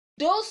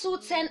Those who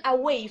turn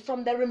away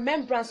from the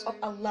remembrance of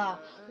Allah,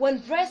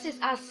 when verses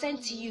are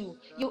sent to you,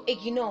 you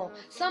ignore.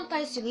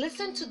 Sometimes you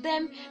listen to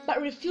them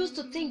but refuse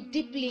to think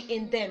deeply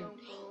in them.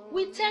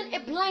 We turn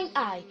a blind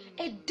eye,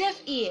 a deaf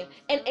ear,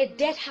 and a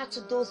dead heart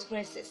to those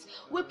verses.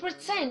 We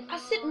pretend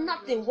as if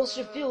nothing was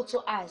revealed to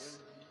us.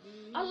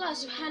 Allah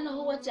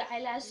subhanahu wa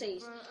ta'ala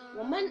says,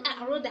 وَمَنْ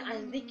أَعْرَضَ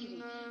عَنْ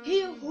ذِكْرِي,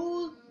 he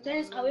who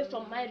turns away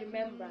from my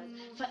remembrance,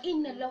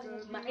 فَإِنَّ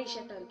لَهُ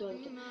مَعِيشَةً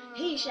ضَنكًا,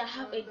 he shall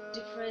have a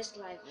depressed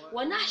life.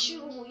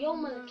 وَنَحْشُرُهُ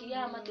يَوْمَ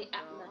الْقِيَامَةِ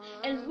أَعْمَى,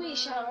 and we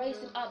shall raise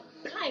him up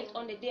blind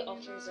on the day of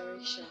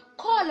resurrection.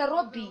 قَالَ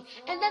رَبِّي,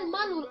 and then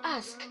man will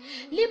ask,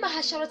 لِمَ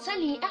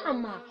حَشَرْتَنِي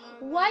أَعْمَى,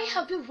 why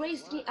have you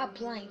raised me up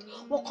blind?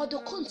 وَقَدْ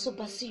كُنْتُ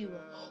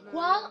بَصِيرًا,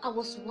 while I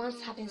was once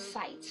having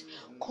sight.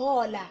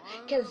 قَالَ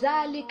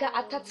كَذَلِكَ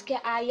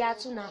أَتَتْكَ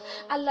آيَاتُنَا,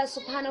 Allah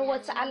subhanahu wa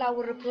ta'ala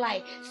will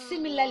reply,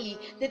 similarly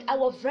did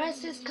our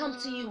verses come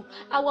to you,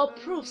 our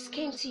proofs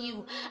came to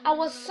you,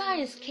 our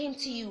signs came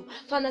to you,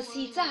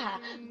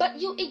 فَنَسِيتَهَا, but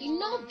you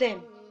ignored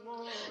them.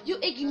 You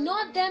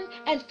ignored them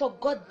and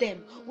forgot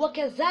them.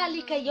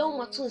 وَكَذَلِكَ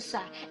يَوْمَ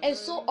تُنْسَى, and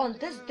so on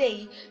this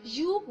day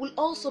you will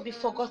also be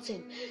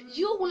forgotten.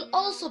 You will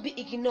also be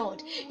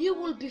ignored. You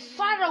will be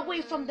far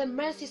away from the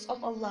mercies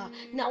of Allah.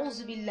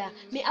 Na'udhu billah.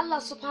 May Allah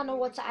subhanahu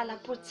wa ta'ala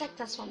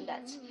protect us from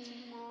that.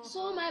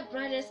 So my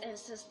brothers and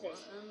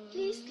sisters,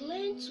 please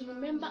learn to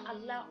remember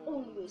Allah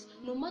always,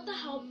 no matter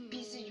how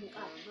busy you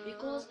are,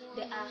 because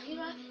the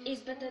Aakhira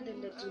is better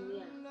than the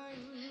Dunya.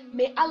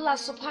 May Allah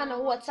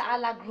subhanahu wa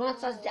ta'ala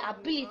grant us the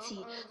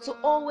ability to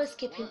always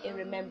keep him in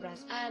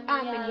remembrance.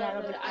 Amin ya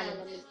Rabbil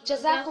Alamin.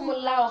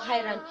 Jazakumullahu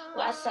khairan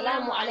wa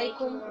assalamu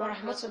alaikum wa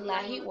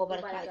rahmatullahi wa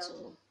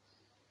barakatuh.